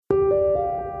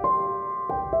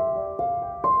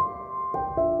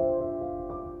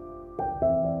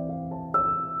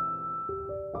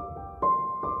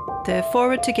the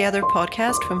Forward Together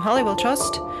podcast from Holywell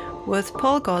Trust with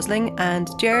Paul Gosling and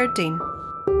Gerard Dean.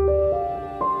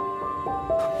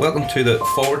 Welcome to the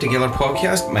Forward Together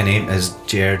podcast. My name is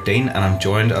Gerard Dean and I'm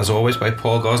joined as always by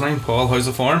Paul Gosling. Paul, how's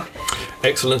the form?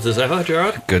 Excellent as ever,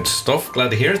 Gerard. Good stuff, glad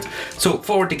to hear it. So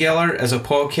Forward Together is a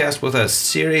podcast with a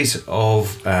series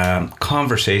of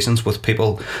conversations with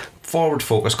people,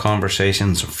 forward-focused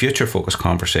conversations, future-focused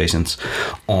conversations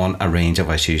on a range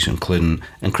of issues, including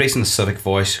increasing the civic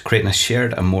voice, creating a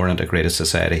shared and more integrated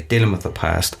society, dealing with the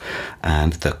past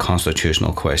and the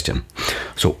constitutional question.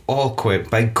 So all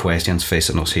big questions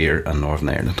facing us here in Northern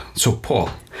Ireland. So Paul,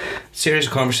 series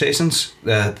of conversations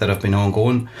that have been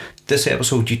ongoing. This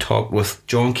episode you talked with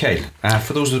John Kyle.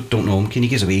 For those that don't know him, can you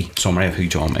give us a wee summary of who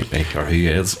John might be or who he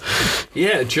is?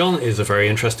 Yeah, John is a very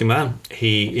interesting man.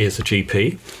 He is a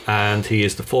GP and he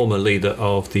is the former leader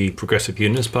of the Progressive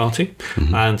Unionist Party,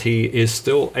 and he is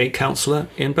still a councillor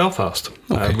in Belfast,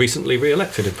 recently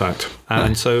re-elected in fact.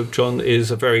 And so John is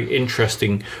a very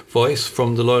interesting voice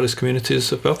from the loyalist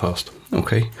communities of Belfast.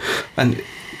 Okay. And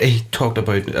he talked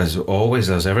about, as always,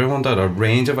 as everyone did, a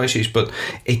range of issues, but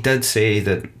he did say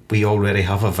that we already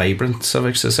have a vibrant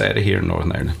civic society here in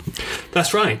Northern Ireland.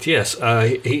 That's right, yes.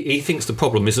 He thinks the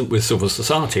problem isn't with civil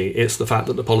society, it's the fact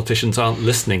that the politicians aren't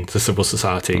listening to civil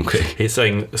society. Okay. He's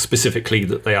saying specifically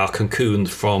that they are cocooned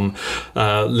from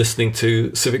listening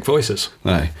to civic voices.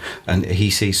 Aye. And he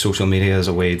sees social media as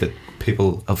a way that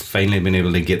people have finally been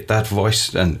able to get that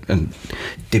voice and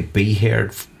to be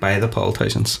heard by the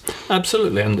politicians.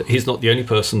 Absolutely, and he's not the only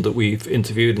person that we've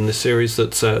interviewed in this series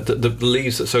that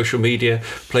believes that social media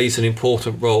plays an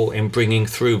important role in bringing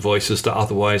through voices that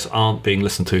otherwise aren't being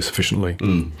listened to sufficiently.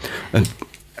 And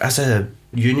as a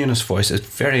unionist voice, it's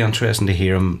very interesting to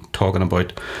hear him talking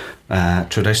about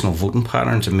traditional voting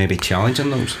patterns and maybe challenging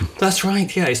those. That's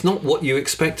right, yeah. It's not what you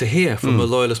expect to hear from a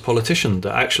loyalist politician,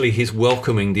 that actually he's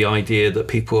welcoming the idea that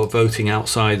people are voting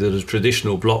outside of the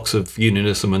traditional blocks of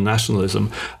unionism and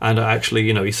nationalism, and actually,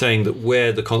 you know, he's saying that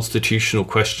where the constitutional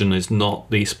question is not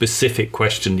the specific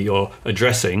question you're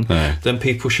addressing, then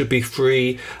people should be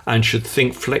free and should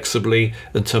think flexibly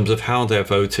in terms of how they're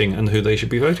voting and who they should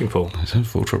be voting for. I don't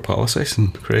vote for policies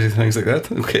and crazy things like that.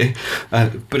 Okay.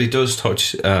 But he does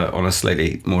touch on a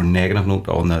slightly more negative note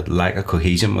on the lack of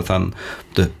cohesion within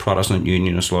the Protestant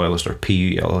Unionist Loyalist or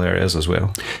PUL areas as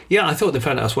well. Yeah, I thought they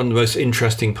found that was one of the most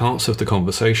interesting parts of the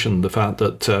conversation, the fact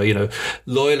that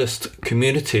loyalist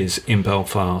communities in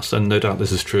Belfast, and no doubt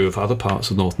this is true of other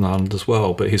parts of Northern Ireland as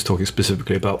well, but he's talking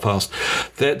specifically about Belfast,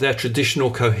 their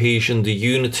traditional cohesion, the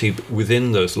unity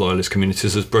within those loyalist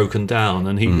communities has broken down,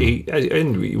 and he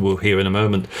and we will hear in a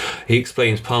moment, he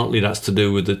explains partly that's to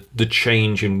do with the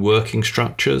change in working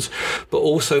structures, but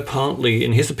also partly,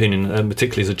 in his opinion, and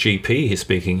particularly as a GP he's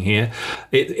speaking here,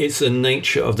 it's the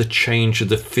nature of the change of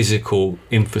the physical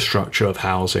infrastructure of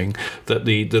housing, that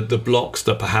the blocks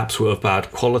that perhaps were of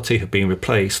bad quality have been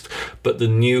replaced, but the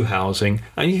new housing,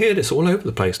 and you hear this all over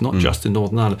the place, not just in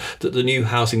Northern Ireland, that the new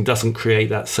housing doesn't create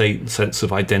that same sense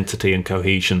of identity and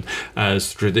cohesion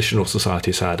as traditional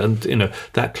societies had. And, you know,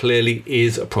 that clearly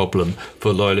is a problem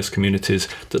for loyalist communities,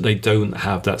 that they don't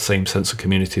have that same sense of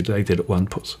community that they did at one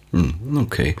point.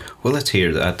 Okay, well, let's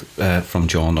hear that from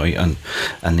John now and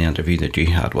the interview that you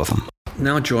had with him.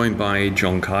 Now joined by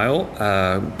John Kyle,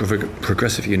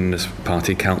 Progressive Unionist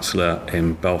Party councillor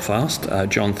in Belfast.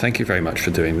 John, thank you very much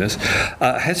for doing this.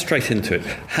 Head straight into it.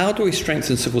 How do we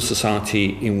strengthen civil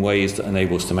society in ways that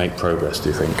enable us to make progress, do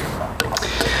you think?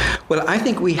 Well, I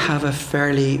think we have a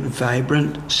fairly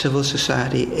vibrant civil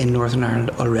society in Northern Ireland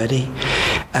already,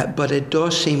 but it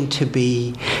does seem to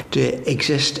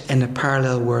exist in a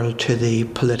parallel world to the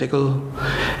political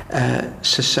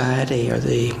society or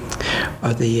the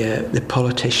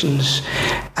politicians,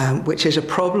 which is a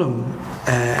problem.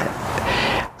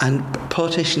 And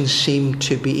politicians seem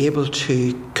to be able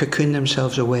to cocoon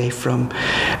themselves away from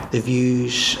the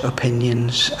views,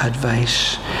 opinions,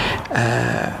 advice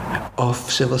of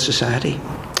civil society.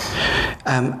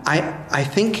 I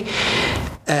think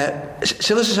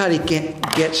civil society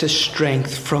gets its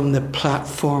strength from the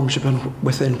platforms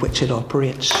within which it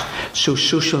operates. So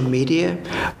social media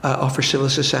offer civil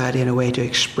society in a way to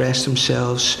express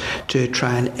themselves, to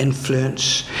try and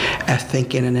influence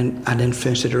thinking and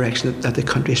influence the direction that the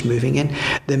country is moving in.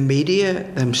 The media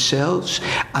themselves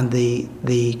and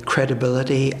the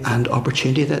credibility and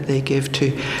opportunity that they give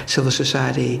to civil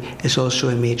society is also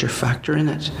a major factor in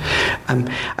it.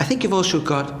 I think you've also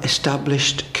got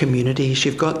established communities.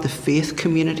 You've got the faith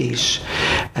communities,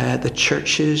 the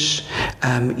churches,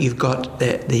 you've got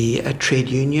the trade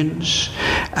unions,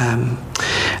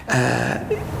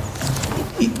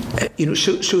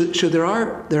 So there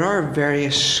are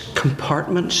various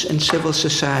compartments in civil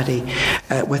society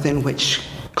within which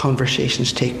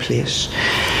conversations take place,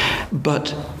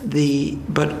 but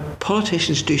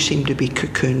politicians do seem to be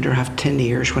cocooned or have 10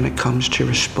 ears when it comes to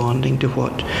responding to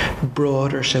what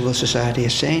broader civil society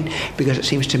is saying, because it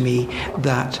seems to me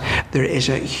that there is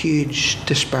a huge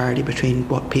disparity between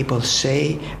what people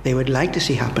say they would like to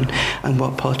see happen and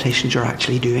what politicians are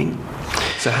actually doing.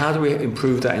 So how do we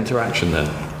improve that interaction then?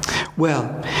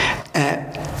 Well,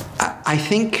 I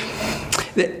think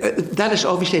that is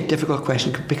obviously a difficult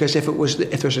question, because if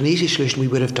there's an easy solution, we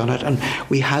would have done it, and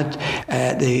we had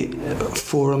the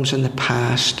forums in the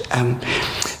past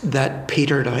that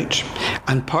petered out.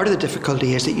 And part of the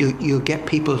difficulty is that you'll get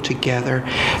people together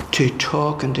to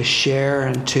talk and to share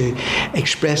and to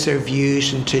express their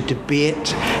views and to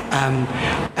debate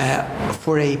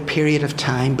for a period of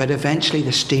time, but eventually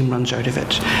the steam runs out of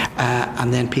it,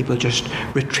 and then people just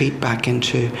retreat back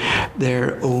into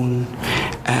their own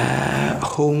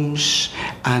homes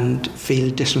and feel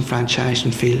disenfranchised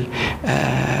and feel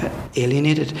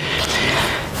alienated.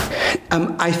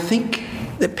 I think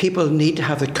that people need to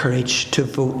have the courage to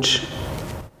vote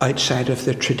outside of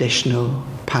the traditional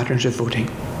patterns of voting,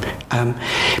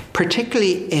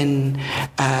 particularly in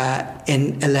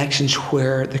elections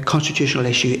where the constitutional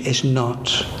issue is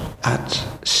not at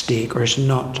stake or is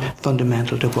not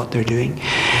fundamental to what they're doing.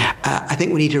 I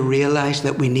think we need to realise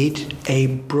that we need a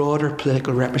broader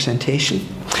political representation,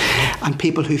 and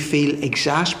people who feel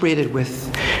exasperated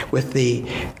with the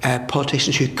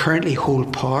politicians who currently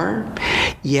hold power,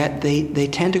 yet they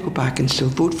tend to go back and still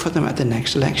vote for them at the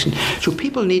next election. So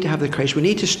people need to have the courage. We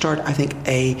need to start, I think,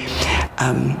 a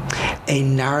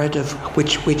narrative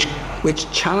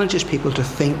which challenges people to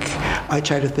think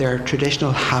outside of their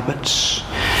traditional habits.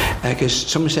 Because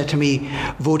someone said to me,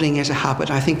 voting is a habit.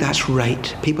 I think that's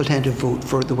right. People tend to vote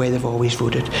for the way they've always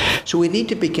voted. So we need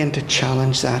to begin to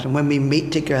challenge that. And when we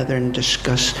meet together and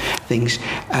discuss things,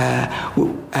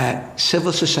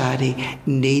 civil society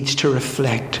needs to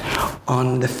reflect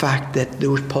on the fact that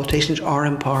those politicians are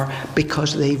in power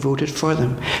because they voted for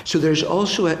them. So there's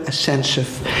also a sense of,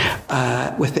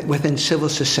 within civil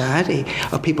society,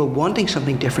 of people wanting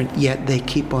something different, yet they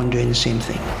keep on doing the same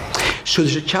thing. So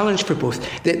there's a challenge for both.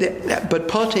 But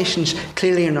politicians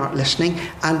clearly are not listening,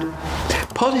 and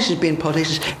politicians being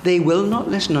politicians, they will not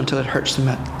listen until it hurts them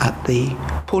at the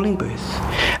polling booth,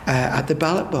 at the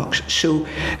ballot box. So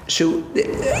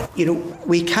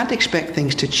we can't expect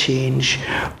things to change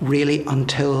really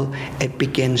until it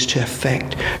begins to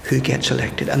affect who gets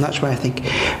elected. And that's why I think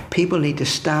people need to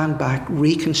stand back,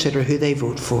 reconsider who they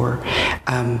vote for,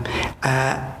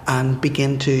 and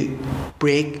begin to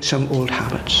break some old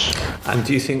habits. And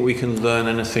do you think we can learn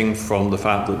anything from the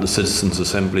fact that the citizens'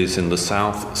 assemblies in the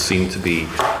South seem to be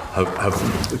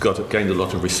have gained a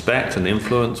lot of respect and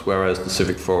influence, whereas the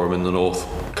Civic Forum in the North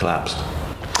collapsed?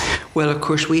 Well, of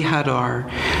course, we had our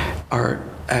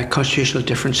constitutional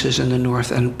differences in the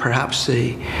North, and perhaps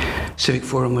the Civic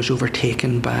Forum was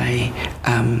overtaken by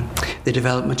the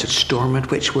developments at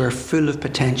Stormont, which were full of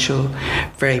potential,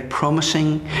 very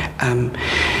promising,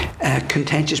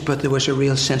 contentious, but there was a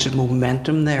real sense of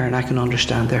momentum there, and I can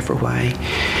understand therefore why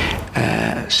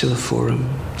Civic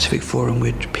Forum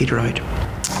would peter out.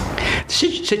 The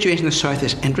situation in the South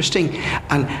is interesting,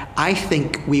 and I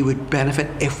think we would benefit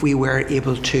if we were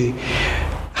able to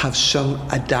have some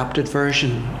adapted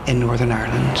version in Northern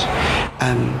Ireland.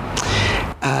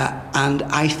 And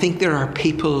I think there are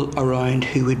people around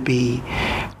who would be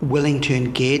willing to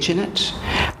engage in it,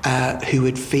 who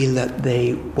would feel that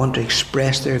they want to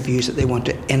express their views, that they want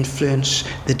to influence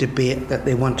the debate, that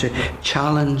they want to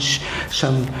challenge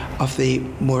some of the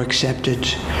more accepted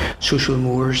social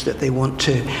mores, that they want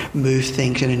to move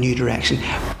things in a new direction,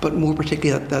 but more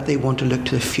particularly that they want to look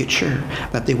to the future,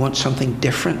 that they want something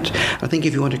different. I think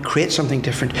if you want to create something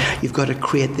different, you've got to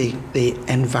create the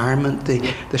environment,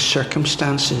 the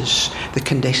circumstances, the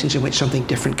conditions in which something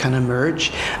different can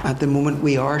emerge. At the moment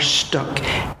we are stuck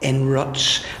in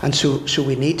ruts, and so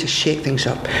we need to shake things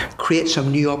up, create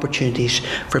some new opportunities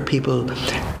for people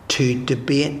to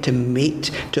debate, to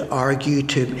meet, to argue,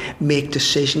 to make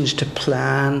decisions, to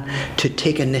plan, to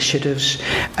take initiatives,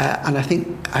 and I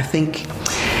think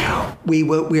we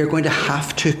are going to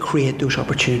have to create those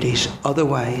opportunities.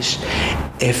 Otherwise,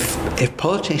 if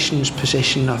politicians'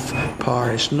 position of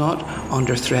power is not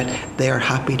under threat, they are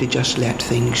happy to just let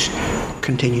things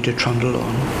continue to trundle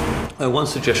on. One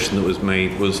suggestion that was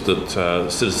made was that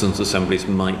citizens' assemblies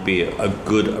might be a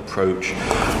good approach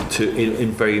to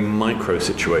in very micro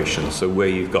situations. So where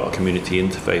you've got a community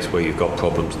interface, where you've got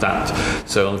problems,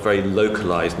 so on a very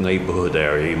localised neighbourhood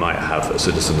area, you might have a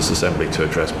citizens' assembly to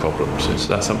address problems. Is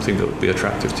that something that would be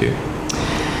attractive to you?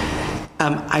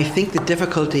 I think the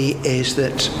difficulty is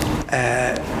that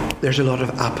there's a lot of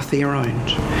apathy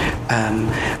around.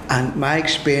 And my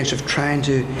experience of trying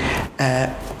to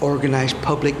organise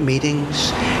public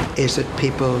meetings is that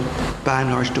people, by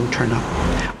and large, don't turn up.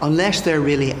 Unless they're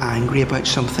really angry about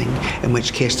something, in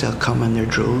which case they'll come in their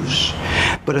droves.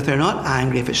 But if they're not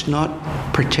angry, if it's not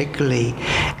particularly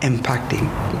impacting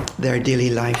their daily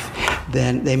life,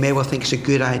 then they may well think it's a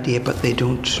good idea, but they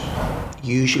don't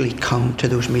usually come to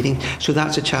those meetings. So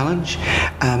that's a challenge.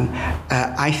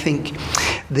 I think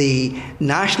the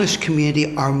nationalist community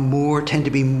tend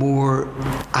to be more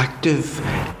active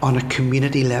on a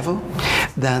community level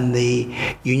than the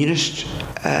unionist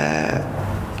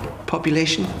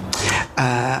population.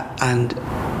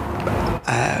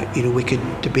 We could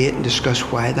debate and discuss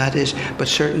why that is, but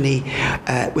certainly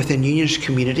within unionist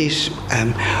communities,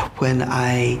 when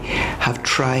I have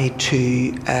tried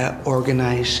to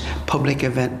organise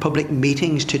public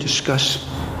meetings to discuss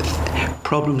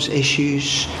problems,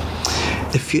 issues,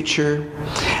 the future,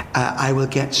 I will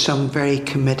get some very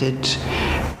committed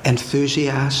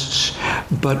enthusiasts,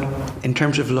 but in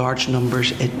terms of large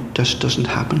numbers, it just doesn't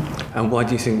happen. And why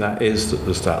do you think that is, that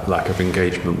there's that lack of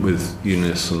engagement with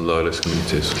unionists and loyalist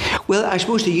communities? Well, I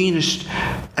suppose the unionist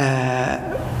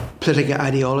political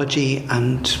ideology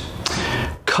and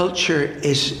culture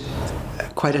is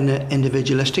quite an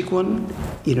individualistic one.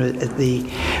 You know,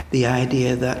 the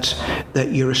idea that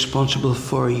you're responsible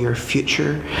for your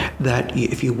future, that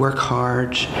if you work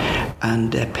hard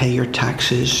and pay your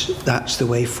taxes, that's the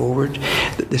way forward.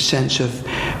 The sense of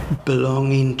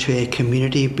belonging to a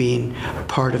community, being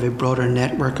part of a broader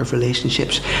network of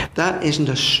relationships, that isn't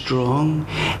as strong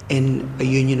in a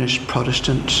unionist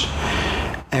Protestant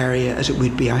area as it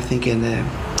would be, I think, in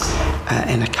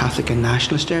a Catholic and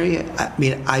nationalist area. I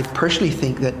mean, I personally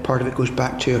think that part of it goes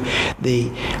back to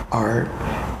our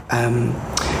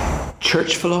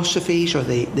church philosophies, or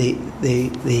the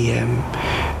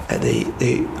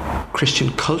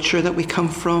Christian culture that we come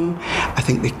from. I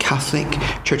think the Catholic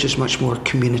Church is much more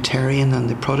communitarian than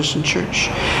the Protestant Church.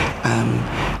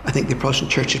 I think the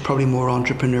Protestant Church is probably more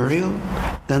entrepreneurial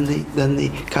than the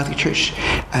Catholic Church,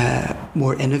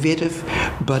 more innovative,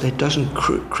 but it doesn't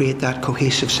create that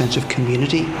cohesive sense of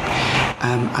community.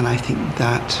 And I think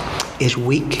that is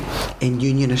weak in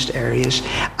unionist areas.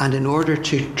 And in order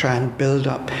to try and build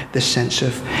up this sense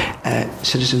of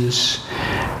citizens'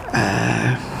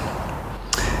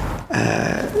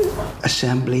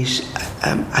 assemblies,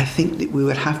 I think that we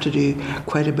would have to do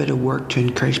quite a bit of work to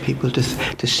encourage people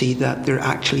to see that there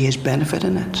actually is benefit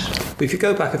in it. But if you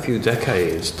go back a few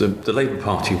decades, the Labour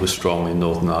Party was strong in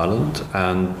Northern Ireland,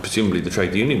 and presumably the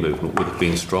trade union movement would have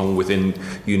been strong within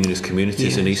unionist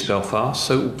communities in East Belfast.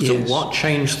 So what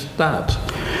changed that?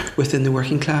 Within the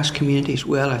working class communities,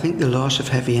 well, I think the loss of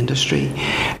heavy industry,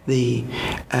 the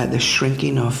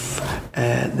shrinking of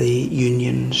the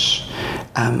unions,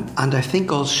 and I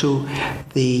think also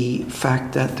the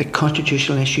fact that the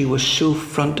constitutional issue was so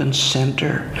front and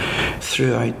centre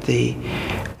throughout the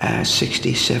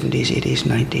 60s, 70s, 80s,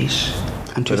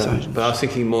 90s and 2000s. But I was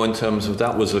thinking more in terms of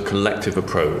that was a collective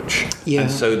approach. Yeah.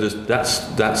 And so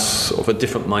that's sort of a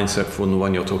different mindset from the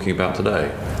one you're talking about today.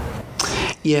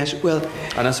 Yes, well...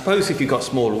 And I suppose if you've got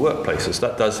smaller workplaces,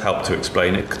 that does help to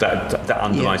explain it. That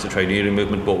undermines the trade union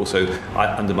movement, but also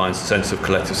undermines the sense of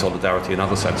collective solidarity in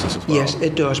other senses as well. Yes,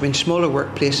 it does. I mean, smaller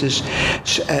workplaces,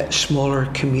 smaller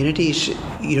communities,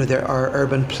 you know, there are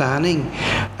urban planning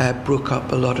broke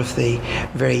up a lot of the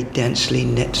very densely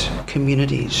knit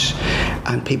communities,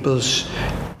 and people's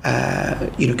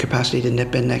capacity to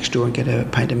nip in next door and get a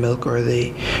pint of milk, or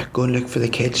they go and look for the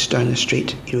kids down the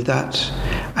street. You know, that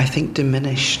I think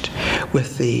diminished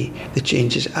with the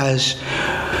changes.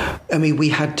 We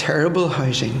had terrible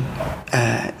housing.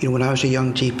 When I was a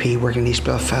young GP working in East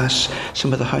Belfast,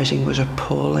 some of the housing was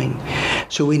appalling.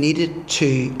 So we needed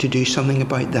to do something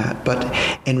about that. But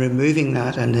in removing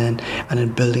that and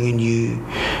in building a new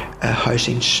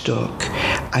housing stock,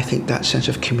 I think that sense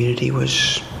of community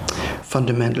was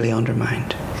fundamentally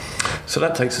undermined. So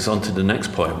that takes us on to the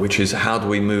next point, which is how do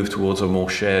we move towards a more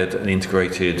shared and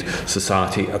integrated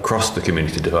society across the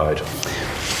community divide?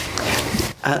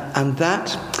 And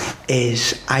that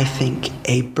is, I think,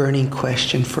 a burning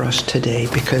question for us today,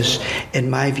 because in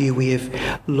my view we have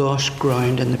lost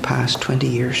ground in the past 20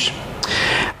 years.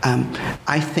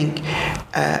 I think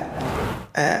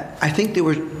there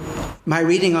were. My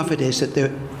reading of it is that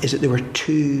there were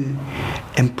two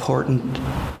important,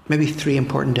 maybe three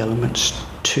important elements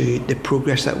to the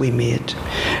progress that we made.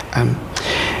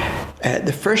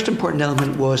 The first important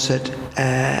element was that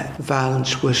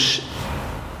violence was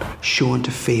shown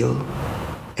to fail.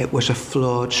 It was a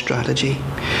flawed strategy.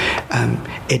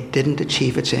 It didn't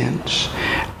achieve its ends.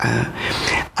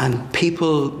 And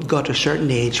people got to a certain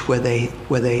age where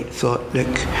they thought, look,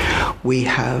 we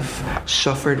have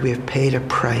suffered, we have paid a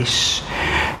price.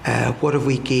 What have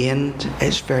we gained?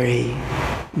 It's very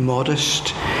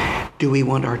modest. Do we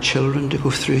want our children to go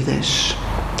through this?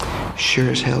 Sure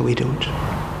as hell we don't.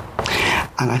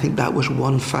 And I think that was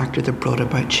one factor that brought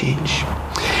about change.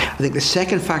 I think the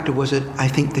second factor was that I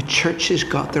think the churches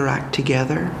got their act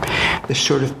together. The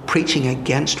sort of preaching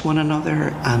against one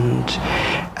another and,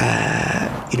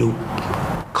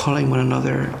 calling one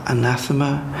another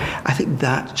anathema. I think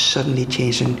that suddenly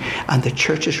changed, and the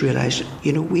churches realised,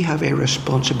 we have a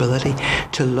responsibility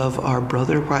to love our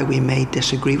brother while we may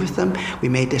disagree with them. We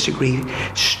may disagree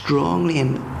strongly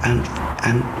and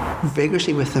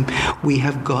vigorously with them. We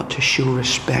have got to show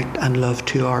respect and love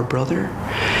to our brother.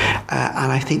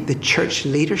 And I think the church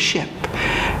leadership,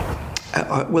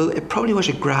 it probably was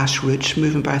a grassroots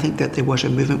movement, but I think that there was a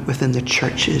movement within the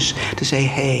churches to say,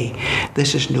 hey,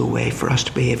 this is no way for us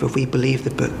to behave. If we believe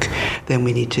the book, then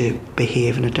we need to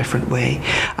behave in a different way.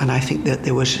 And I think that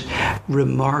there was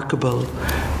remarkable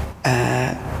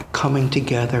coming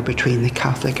together between the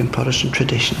Catholic and Protestant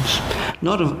traditions,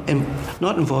 not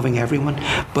involving everyone,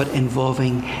 but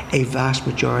involving a vast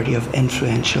majority of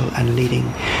influential and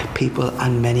leading people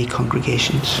and many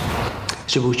congregations. I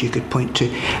suppose you could point to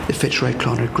the Fitzroy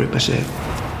Clonard group as a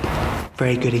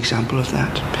very good example of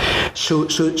that. So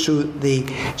the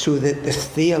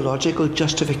theological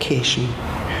justification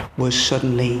was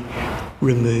suddenly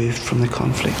removed from the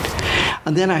conflict.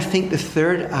 And then I think the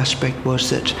third aspect was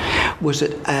that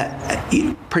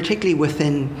particularly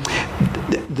within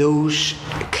those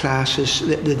classes,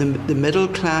 the middle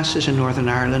classes in Northern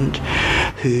Ireland,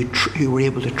 who were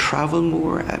able to travel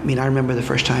more. I mean, I remember the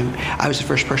first time I was the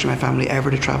first person in my family ever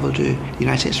to travel to the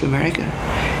United States of America.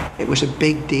 It was a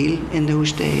big deal in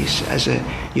those days as a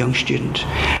young student.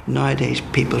 Nowadays,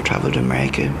 people travel to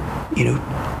America,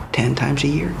 10 times a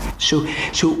year. So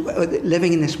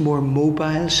living in this more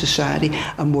mobile society,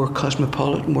 a more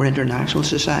cosmopolitan, more international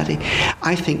society,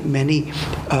 I think many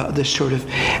the sort of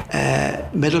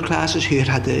middle classes who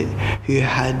had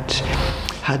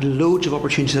loads of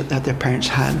opportunities that their parents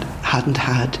hadn't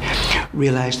had,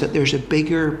 realised that there's a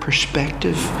bigger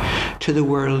perspective to the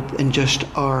world than just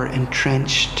our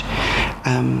entrenched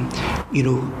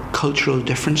cultural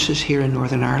differences here in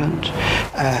Northern Ireland.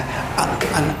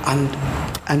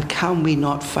 And can we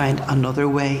not find another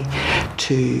way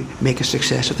to make a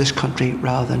success of this country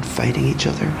rather than fighting each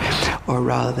other, or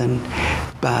rather than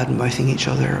bad-mouthing each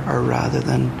other, or rather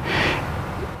than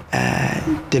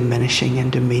diminishing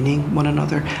and demeaning one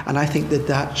another? And I think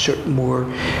that sort of more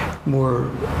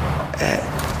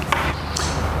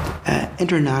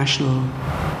international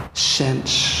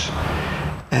sense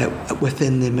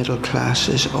within the middle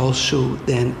classes also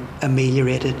then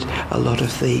ameliorated a lot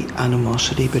of the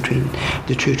animosity between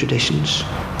the two traditions.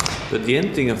 But the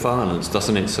ending of violence does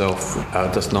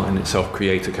not in itself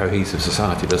create a cohesive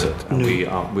society, does it? And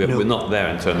no, we're not there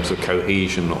in terms of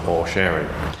cohesion or sharing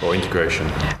or integration.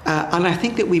 And I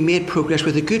think that we made progress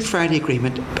with the Good Friday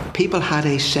Agreement. People had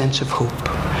a sense of hope.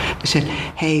 They said,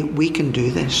 hey, we can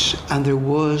do this. And there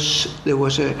was a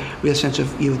real sense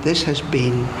of, this has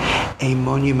been a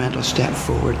monumental step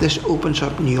forward. This opens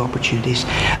up new opportunities.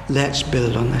 Let's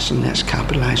build on this and let's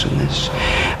capitalise on this.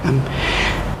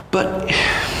 But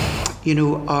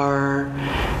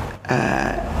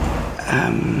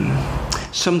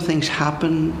some things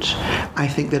happened, I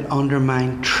think, that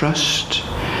undermined trust.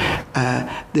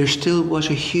 There still was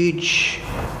a huge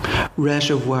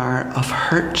reservoir of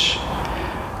hurt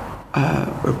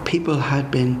where people had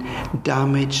been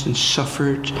damaged and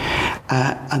suffered,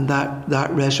 and that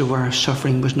reservoir of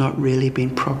suffering was not really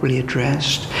being properly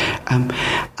addressed. And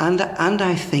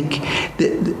I think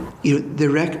that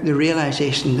the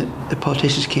realisation that the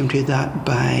politicians came to that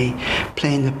by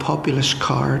playing the populist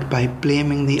card, by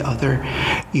blaming the other,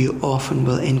 you often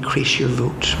will increase your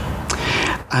vote.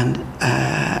 And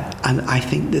I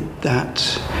think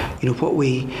that what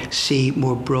we see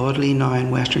more broadly now in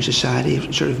Western society,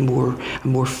 sort of a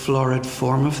more florid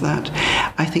form of that.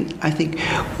 I think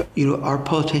our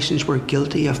politicians were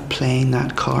guilty of playing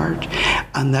that card,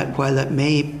 and that while it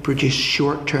may produce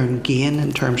short-term gain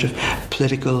in terms of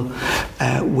political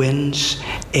wins,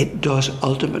 it does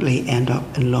ultimately end up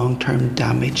in long-term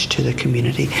damage to the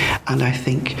community. And I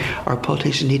think our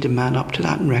politicians need to man up to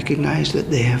that and recognise that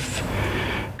they have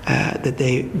that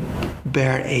they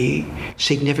bear a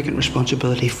significant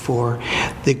responsibility for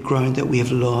the ground that we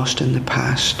have lost in the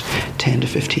past 10 to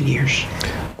 15 years.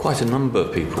 Quite a number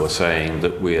of people are saying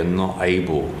that we are not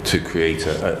able to create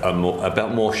a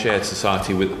more shared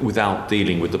society without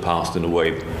dealing with the past in a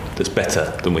way that's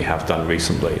better than we have done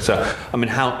recently. So, I mean,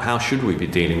 how should we be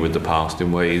dealing with the past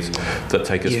in ways that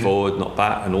take us forward, not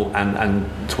back,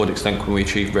 and to what extent can we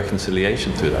achieve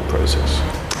reconciliation through that process?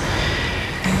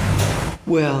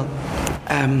 Well,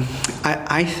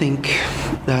 I think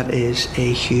that is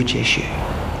a huge issue.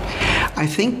 I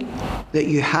think that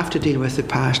you have to deal with the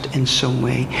past in some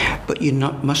way, but you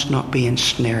must not be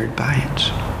ensnared by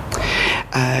it.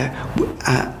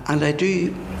 And I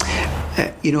do,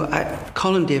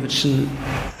 Colin Davidson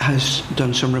has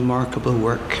done some remarkable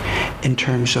work in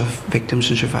terms of victims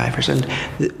and survivors. And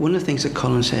one of the things that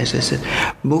Colin says is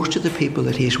that most of the people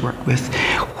that he's worked with,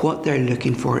 what they're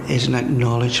looking for is an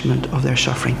acknowledgement of their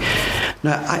suffering.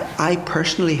 Now, I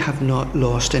personally have not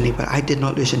lost anybody. I did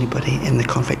not lose anybody in the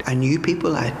conflict. I knew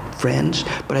people, I had friends,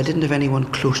 but I didn't have anyone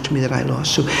close to me that I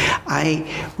lost. So I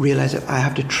realise that I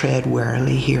have to tread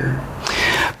warily here.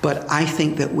 But I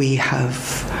think that we have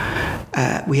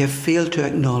failed to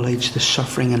acknowledge the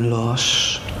suffering and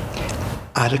loss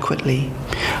adequately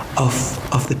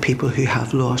of the people who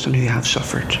have lost and who have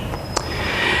suffered.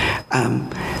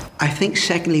 I think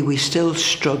secondly, we still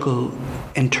struggle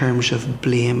in terms of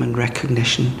blame and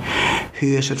recognition. Who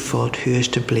is at fault, who is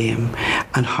to blame,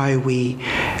 and how we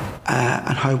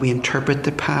interpret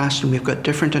the past. And we've got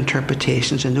different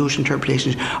interpretations, and those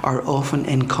interpretations are often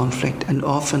in conflict, and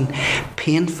often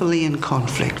painfully in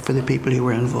conflict for the people who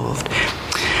were involved.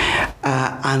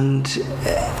 My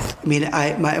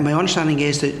understanding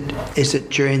is that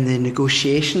during the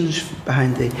negotiations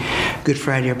behind the Good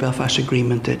Friday or Belfast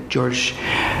Agreement, that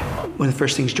one of the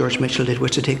first things George Mitchell did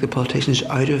was to take the politicians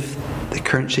out of the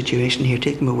current situation here,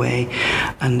 take them away,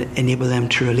 and enable them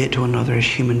to relate to one another as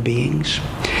human beings.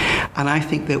 And I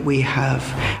think that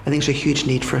there's a huge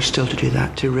need for us still to do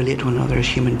that, to relate to one another as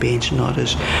human beings, not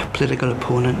as political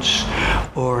opponents,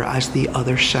 or as the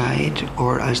other side,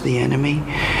 or as the enemy,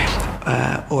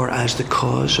 or as the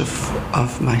cause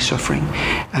of my suffering.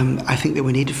 I think that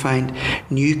we need to find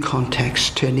new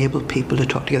contexts to enable people to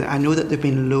talk together. I know that there have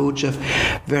been loads of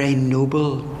very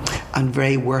noble and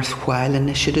very worthwhile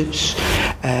initiatives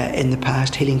in the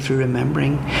past, Healing Through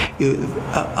Remembering,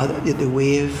 the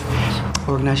WAVE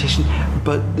organisation,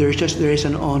 but there is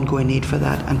an ongoing need for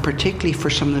that, and particularly for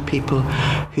some of the people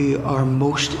who are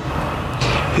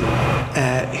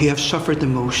who have suffered the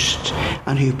most,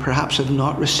 and who perhaps have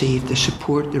not received the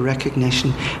support, the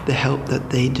recognition, the help that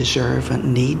they deserve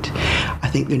and need. I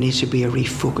think there needs to be a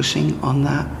refocusing on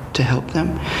that to help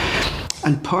them.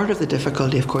 And part of the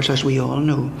difficulty, of course, as we all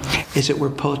know, is that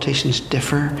where politicians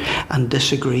differ and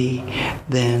disagree,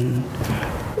 then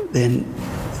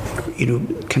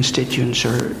constituents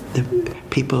or the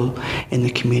people in the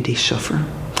community suffer.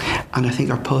 And I think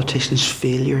our politicians'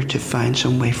 failure to find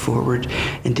some way forward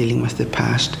in dealing with the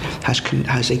past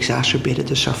has exacerbated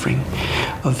the suffering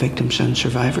of victims and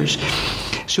survivors.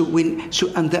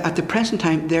 At the present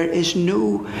time, there is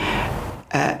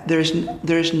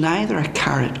neither a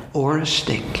carrot or a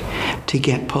stick to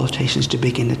get politicians to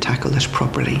begin to tackle this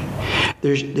properly.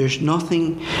 There's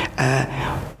nothing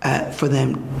for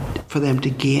them to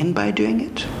gain by doing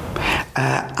it,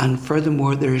 and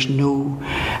furthermore, there is no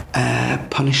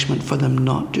punishment for them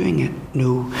not doing it.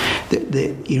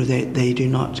 They do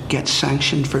not get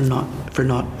sanctioned for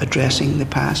not addressing the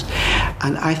past,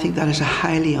 and I think that is a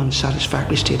highly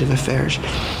unsatisfactory state of affairs.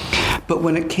 But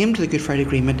when it came to the Good Friday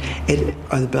Agreement,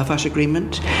 or the Belfast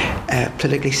Agreement,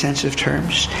 politically sensitive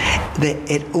terms,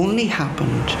 it only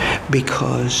happened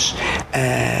because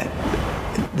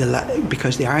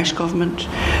the Irish government,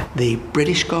 the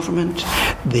British government,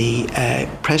 the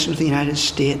President of the United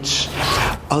States,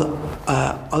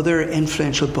 other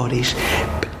influential bodies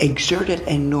exerted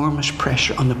enormous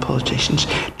pressure on the politicians.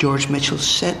 George Mitchell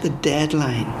set the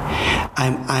deadline.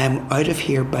 I am out of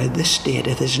here by this date.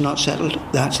 If it's not settled,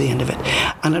 that's the end of it.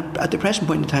 And at the present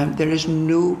point in time, there is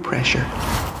no pressure.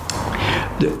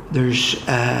 There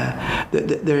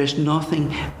is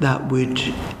nothing that would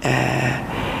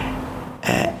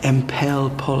impel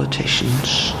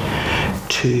politicians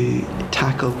to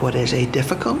tackle what is a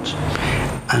difficult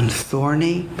and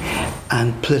thorny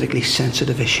and politically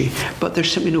sensitive issue, but there's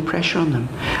simply no pressure on them,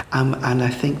 and I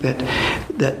think that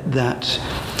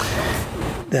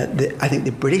I think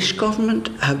the British government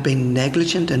have been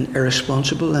negligent and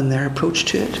irresponsible in their approach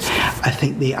to it. I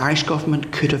think the Irish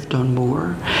government could have done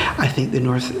more. I think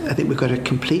we've got a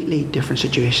completely different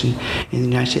situation in the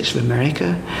United States of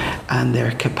America, and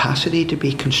their capacity to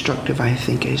be constructive, I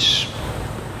think, is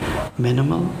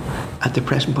minimal at the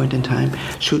present point in time.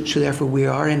 So therefore we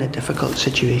are in a difficult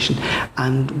situation,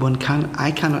 and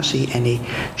I cannot see any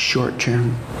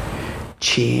short-term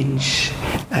change,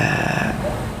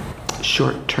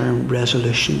 short-term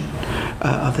resolution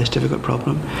of this difficult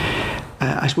problem.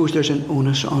 I suppose there's an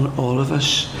onus on all of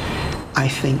us, I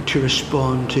think, to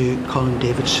respond to Colin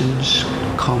Davidson's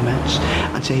comments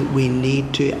and say we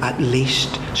need to at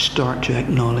least start to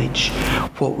acknowledge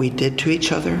what we did to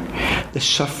each other, the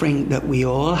suffering that we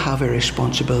all have a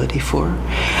responsibility for,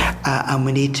 and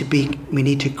we need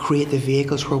to create the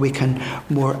vehicles where we can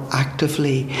more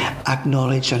actively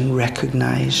acknowledge and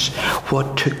recognise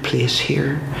what took place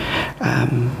here.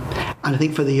 And I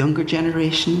think for the younger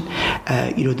generation,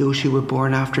 those who were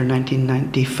born after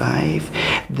 1995,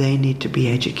 they need to be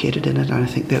educated in it. And I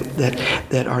think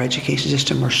that our education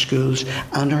system, our schools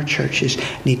and our churches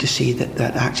need to see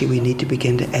that actually we need to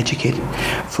begin to educate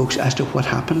folks as to what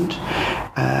happened,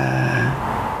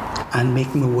 and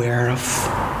make them aware of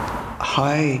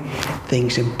how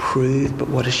things improve, but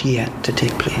what is yet to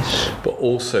take place. But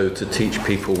also to teach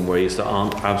people in ways that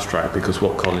aren't abstract, because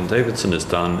what Colin Davidson has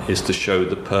done is to show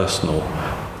the personal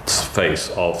face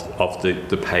of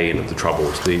the pain, of the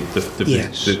troubles, the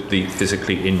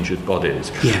physically injured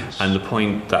bodies. Yes. And the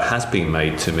point that has been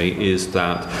made to me is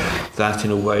that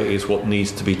in a way is what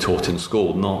needs to be taught in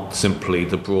school, not simply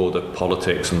the broader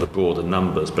politics and the broader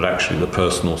numbers, but actually the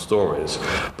personal stories,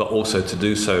 but also to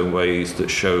do so in ways that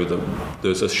show that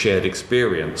there's a shared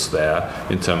experience there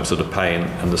in terms of the pain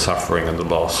and the suffering and the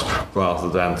loss, rather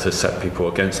than to set people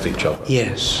against each other.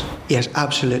 Yes,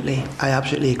 absolutely. I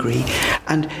absolutely agree.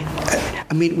 And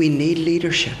we need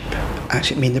leadership.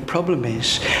 Actually, the problem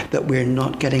is that we're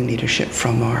not getting leadership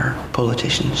from our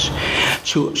politicians.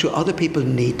 So other people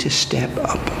need to step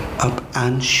up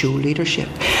and show leadership.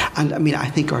 And I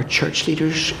think our church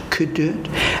leaders could do it,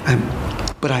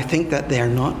 but I think that they are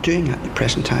not doing it at the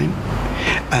present time.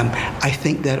 I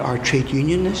think that our trade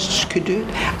unionists could do it.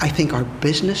 I think our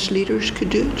business leaders could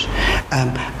do it.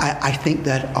 I think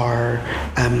that our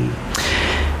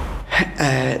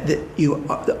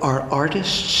our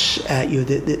artists,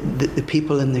 the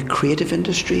people in the creative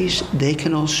industries, they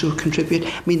can also contribute.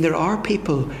 There are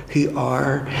people who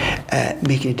are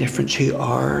making a difference, who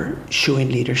are showing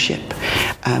leadership,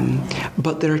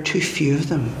 but there are too few of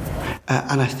them,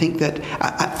 and I think that.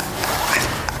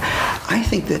 I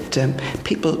think that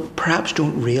people perhaps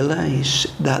don't realise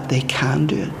that they can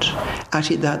do it.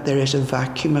 Actually, that there is a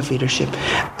vacuum of leadership,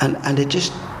 and it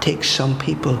just takes some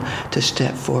people to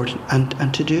step forward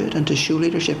and to do it, and to show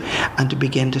leadership, and to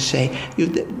begin to say,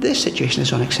 this situation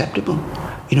is unacceptable.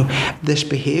 This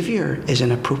behaviour is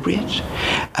inappropriate.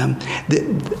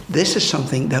 This is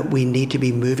something that we need to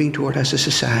be moving toward as a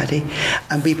society,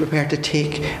 and be prepared to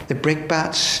take the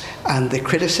brickbats and the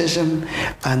criticism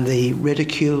and the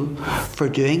ridicule for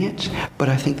doing it. But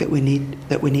I think that we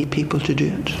need people to do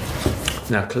it.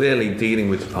 Now, clearly, dealing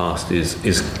with the past is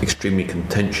extremely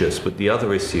contentious, but the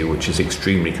other issue, which is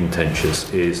extremely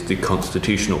contentious, is the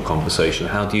constitutional conversation.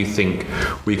 How do you think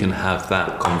we can have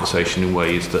that conversation in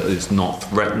ways that is not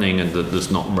threatening and that does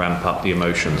not ramp up the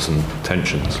emotions and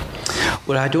tensions?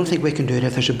 Well, I don't think we can do it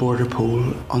if there's a border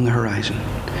poll on the horizon.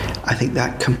 I think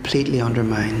that completely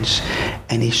undermines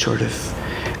any sort of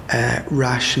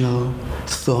rational,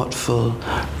 thoughtful,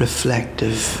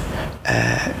 reflective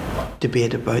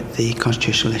debate about the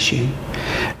constitutional issue.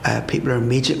 People are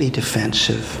immediately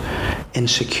defensive,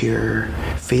 insecure,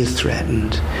 feel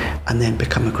threatened, and then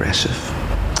become aggressive.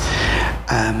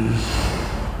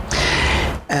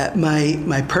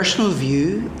 My personal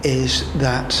view is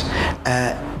that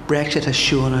Brexit has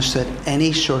shown us that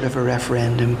any sort of a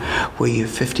referendum where you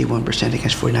have 51%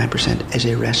 against 49% is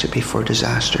a recipe for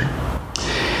disaster.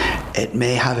 It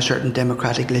may have a certain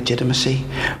democratic legitimacy,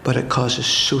 but it causes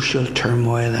social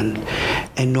turmoil and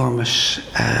enormous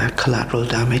collateral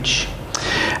damage.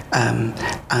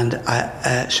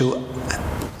 So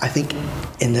I think,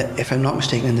 if I'm not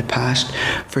mistaken, in the past,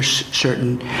 for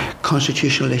certain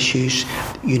constitutional issues,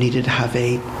 you needed to have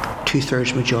a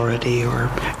 2/3 majority, or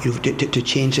to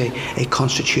change a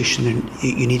constitution,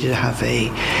 you needed to have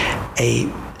a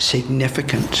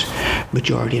significant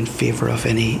majority in favour of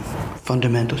any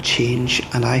fundamental change,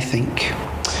 and I think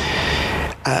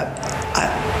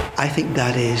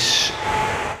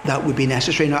that would be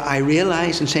necessary. Now, I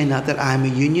realise in saying that I'm a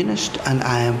unionist and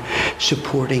I am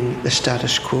supporting the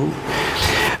status quo.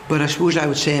 But I suppose I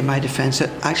would say in my defence that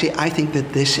actually I think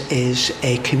that this is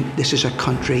a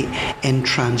country in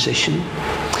transition.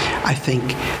 I think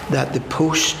that the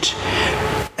post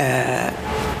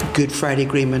Good Friday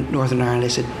Agreement Northern Ireland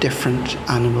is a different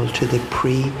animal to the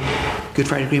pre-Good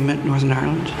Friday Agreement Northern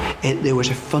Ireland. There was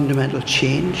a fundamental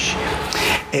change.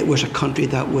 It was a country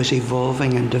that was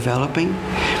evolving and developing.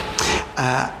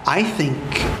 I think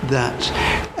that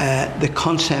the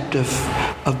concept of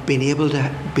being able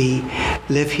to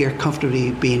live here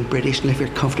comfortably being British and live here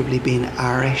comfortably being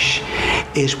Irish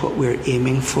is what we're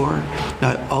aiming for.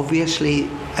 Now, obviously,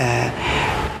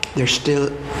 there's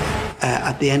still,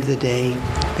 at the end of the day,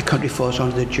 the country falls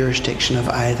under the jurisdiction of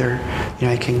either the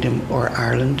United Kingdom or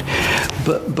Ireland.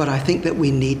 But I think that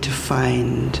we need to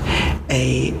find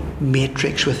a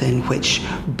matrix within which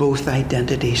both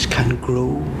identities can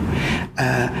grow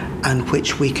and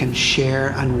which we can share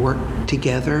and work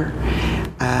together.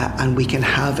 And we can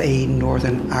have a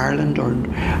Northern Ireland or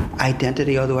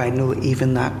identity, although I know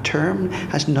even that term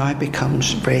has now become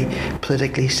very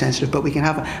politically sensitive. But we can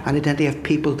have an identity of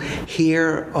people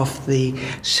here of the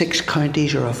 6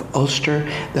 counties or of Ulster,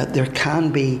 that there can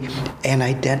be an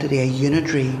identity, a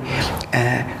unitary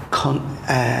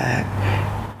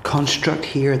construct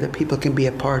here that people can be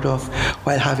a part of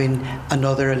while having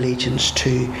another allegiance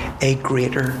to a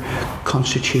greater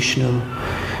constitutional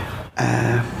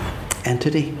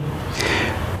entity.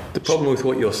 The problem with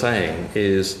what you're saying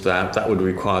is that would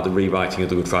require the rewriting of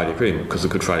the Good Friday Agreement, because the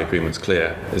Good Friday Agreement's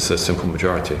clear. It's a simple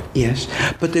majority. Yes,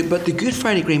 but the Good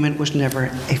Friday Agreement was never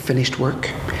a finished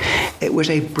work. It was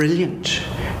a brilliant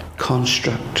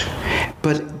construct,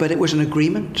 but it was an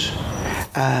agreement.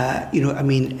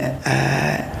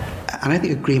 And I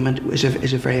think agreement is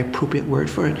a very appropriate word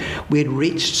for it. We had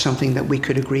reached something that we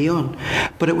could agree on,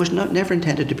 but it was never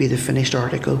intended to be the finished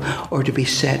article or to be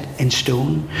set in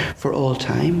stone for all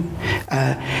time.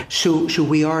 So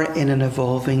we are in an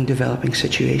evolving, developing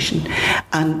situation,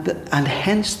 and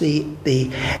hence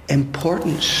the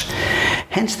importance.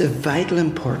 Hence the vital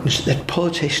importance that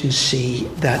politicians see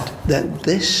that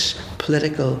this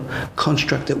political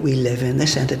construct that we live in,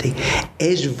 this entity,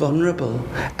 is vulnerable,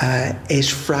 is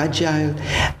fragile,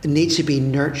 needs to be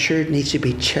nurtured, needs to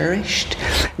be cherished,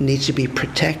 needs to be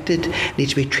protected, needs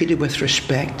to be treated with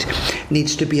respect,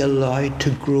 needs to be allowed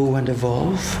to grow and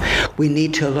evolve. We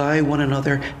need to allow one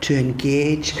another to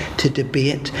engage, to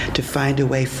debate, to find a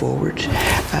way forward.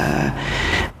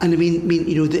 And I mean,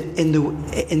 you know,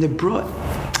 in the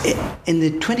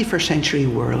 21st century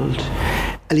world,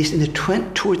 at least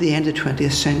toward the end of the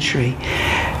 20th century,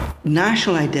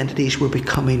 national identities were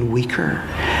becoming weaker.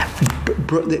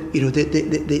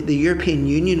 The European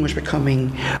Union was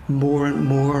becoming more and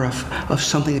more of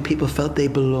something that people felt they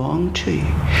belonged to.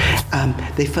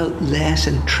 They felt less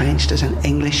entrenched as an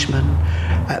Englishman.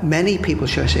 Many people,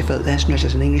 shall I say, felt less entrenched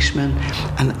as an Englishman,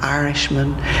 an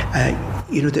Irishman.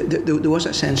 There was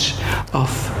that sense of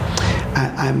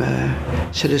I'm a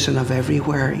citizen of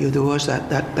everywhere. There was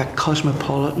that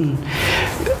cosmopolitan.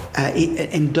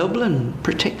 In Dublin,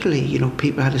 particularly,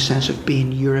 people had a sense of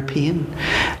being European.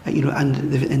 And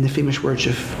in the famous words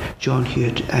of John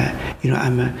Hewitt,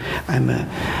 I'm a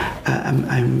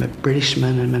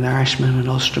Britishman, I'm an Irishman, I'm an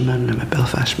Ulsterman, I'm a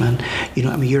Belfastman.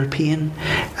 I'm a European,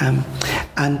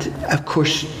 and of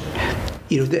course.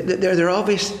 There are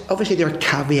obviously there are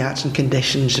caveats and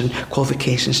conditions and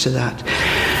qualifications to that,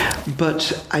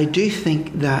 but I do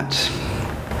think that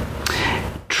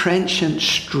trenchant,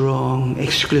 strong,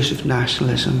 exclusive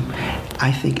nationalism,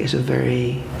 I think, is a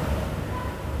very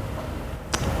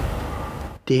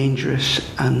dangerous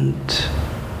and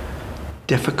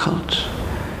difficult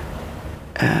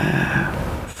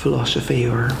philosophy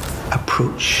or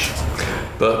approach.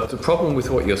 But the problem with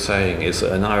what you're saying is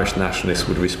that an Irish nationalist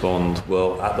would respond,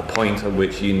 well, at the point at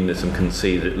which unionism can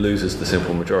see that it loses the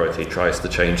simple majority, tries to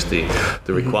change the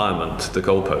requirement, the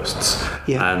goalposts.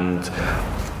 Yeah. And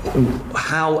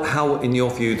how, in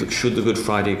your view, should the Good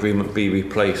Friday Agreement be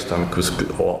replaced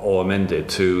or amended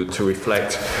to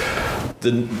reflect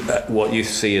what you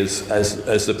see as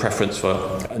the preference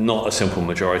for not a simple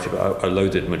majority but a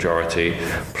loaded majority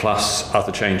plus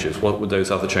other changes? What would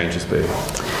those other changes be?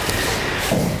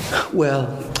 Well,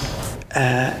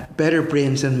 better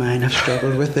brains than mine have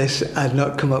struggled with this. I've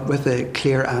not come up with a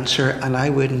clear answer, and I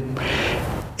wouldn't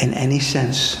in any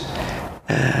sense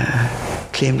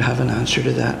claim to have an answer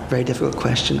to that very difficult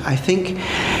question. I think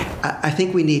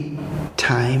we need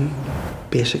time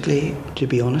basically, to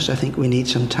be honest. I think we need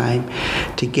some time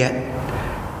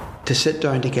to sit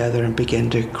down together and begin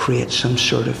to create some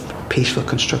sort of peaceful,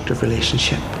 constructive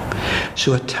relationship.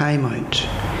 So a timeout,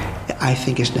 I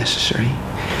think, is necessary.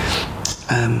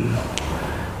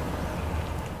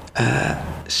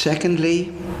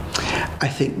 Secondly, I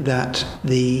think that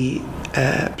the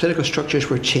political structures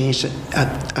were changed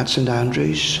at St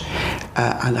Andrews,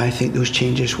 and I think those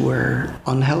changes were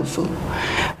unhelpful.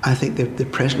 I think the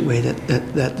present way that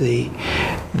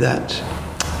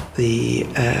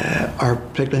our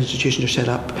political institutions are set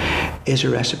up is a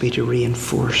recipe to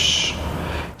reinforce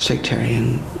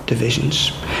sectarian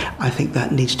divisions. I think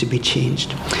that needs to be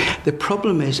changed. The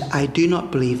problem is, I do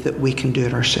not believe that we can do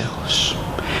it ourselves.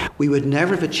 We would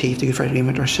never have achieved the Good Friday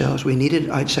Agreement ourselves. We needed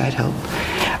outside help.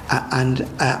 And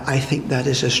I think that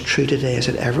is as true today as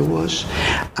it ever was.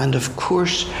 And of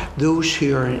course, those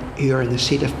who are in the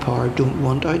seat of power don't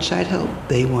want outside help.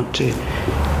 They want to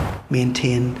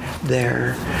maintain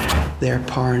their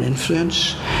power and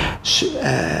influence. So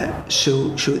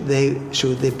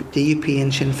the DUP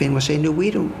and Sinn Féin will say, no, we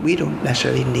don't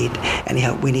necessarily need any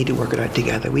help. We need to work it out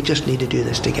together. We just need to do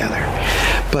this together.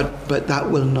 But that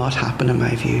will not happen, in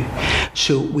my view.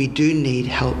 So we do need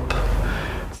help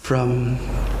from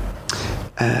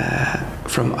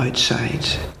outside.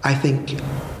 I think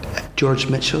George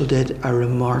Mitchell did a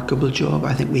remarkable job.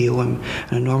 I think we owe him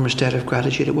an enormous debt of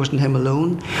gratitude. It wasn't him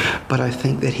alone, but I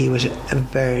think that he was a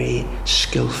very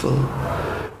skillful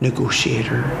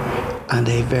negotiator and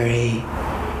a very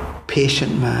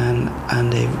patient man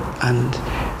and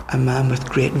a man with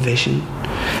great vision.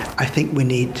 I think we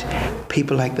need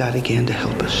people like that again to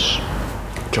help us.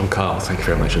 John Carl, thank you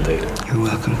very much indeed. You're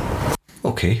welcome.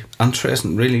 Okay,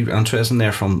 interesting, really interesting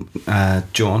there from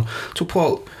John. So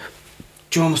Paul,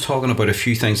 John was talking about a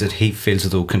few things that he feels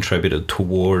as though contributed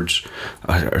towards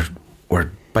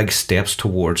or big steps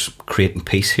towards creating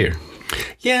peace here.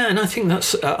 Yeah, and I think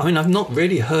that's, I've not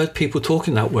really heard people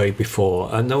talking that way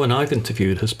before. No one I've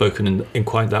interviewed has spoken in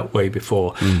quite that way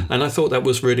before. And I thought that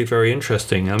was really very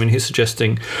interesting. I mean, he's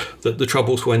suggesting that the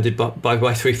Troubles were ended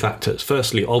by three factors.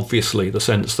 Firstly, obviously, the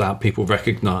sense that people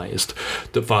recognised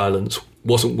that violence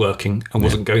wasn't working and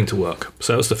wasn't going to work.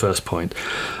 So that was the first point.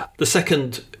 The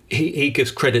second, he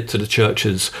gives credit to the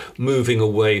churches moving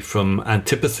away from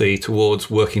antipathy towards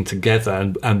working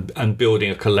together and building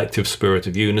a collective spirit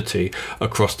of unity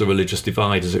across the religious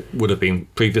divide as it would have been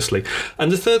previously.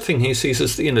 And the third thing he sees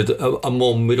is, a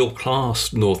more middle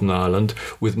class Northern Ireland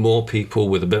with more people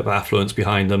with a bit of affluence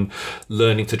behind them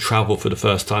learning to travel for the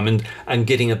first time and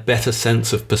getting a better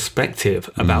sense of perspective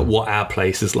about what our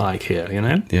place is like here,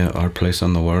 Yeah, our place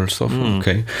in the world stuff.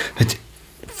 Okay.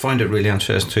 Found it really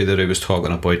interesting too that he was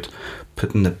talking about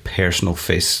putting the personal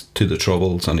face to the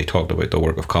Troubles, and he talked about the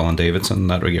work of Colin Davidson in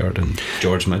that regard and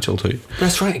George Mitchell too.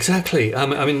 That's right, exactly.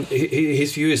 I mean,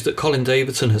 his view is that Colin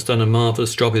Davidson has done a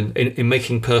marvellous job in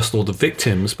making personal the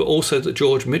victims, but also that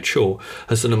George Mitchell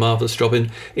has done a marvellous job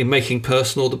in making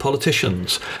personal the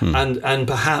politicians. And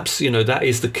perhaps, that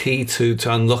is the key to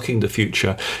unlocking the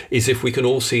future, is if we can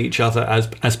all see each other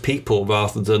as people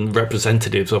rather than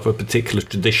representatives of a particular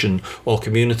tradition or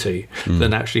community,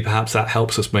 then actually perhaps that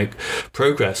helps us make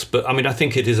progress. But I mean, I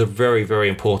think it is a very, very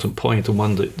important point, and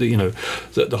one that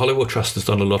that the Hollywood Trust has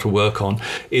done a lot of work on,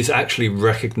 is actually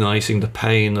recognising the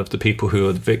pain of the people who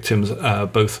are the victims,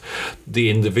 both the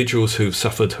individuals who've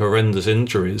suffered horrendous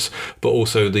injuries, but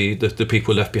also the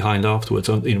people left behind afterwards.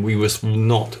 We must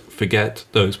not forget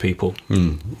those people.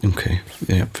 Okay,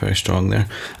 yeah, very strong there.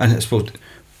 And I suppose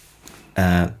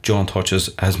John touches,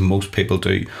 as most people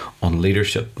do, on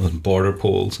leadership, on border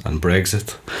polls and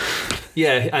Brexit.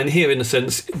 Yeah, and here, in a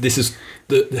sense, this is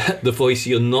the voice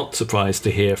you're not surprised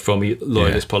to hear from a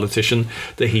loyalist politician,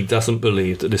 that he doesn't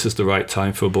believe that this is the right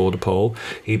time for a border poll.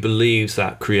 He believes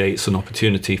that creates an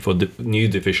opportunity for new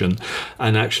division,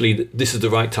 and actually this is the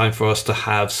right time for us to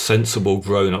have sensible,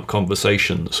 grown-up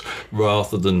conversations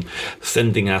rather than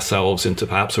sending ourselves into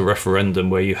perhaps a referendum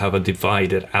where you have a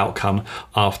divided outcome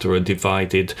after a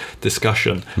divided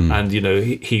discussion. And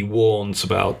he warns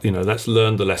about let's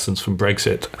learn the lessons from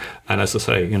Brexit. And as I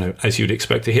say, as you'd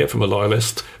expect to hear from a loyalist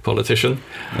politician,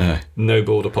 no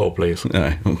border poll, please.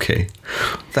 Okay.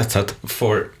 That's it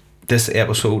for this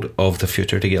episode of the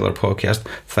Future Together podcast.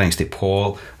 Thanks to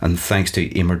Paul, and thanks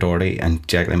to Emer Doherty and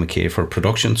Jacqueline McKay for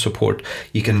production support.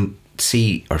 You can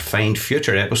see or find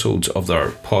future episodes of their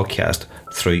podcast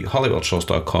through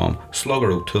hollywelltrust.com,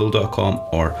 sluggerotool.com,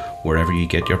 or wherever you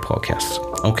get your podcasts.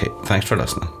 Okay, thanks for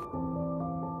listening.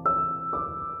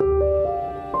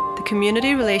 The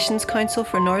Community Relations Council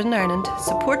for Northern Ireland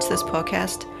supports this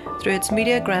podcast through its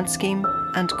Media Grant Scheme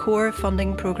and Core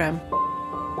Funding Programme.